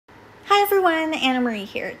everyone, Anna Marie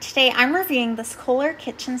here. Today I'm reviewing this Kohler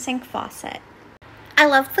kitchen sink faucet. I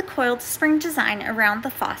love the coiled spring design around the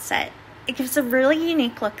faucet. It gives a really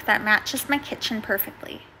unique look that matches my kitchen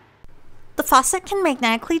perfectly. The faucet can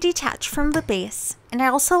magnetically detach from the base, and I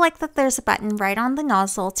also like that there's a button right on the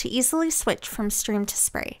nozzle to easily switch from stream to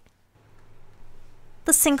spray.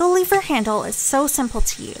 The single lever handle is so simple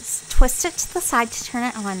to use. Twist it to the side to turn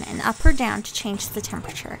it on and up or down to change the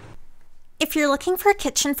temperature. If you're looking for a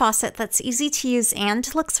kitchen faucet that's easy to use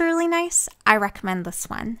and looks really nice, I recommend this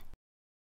one.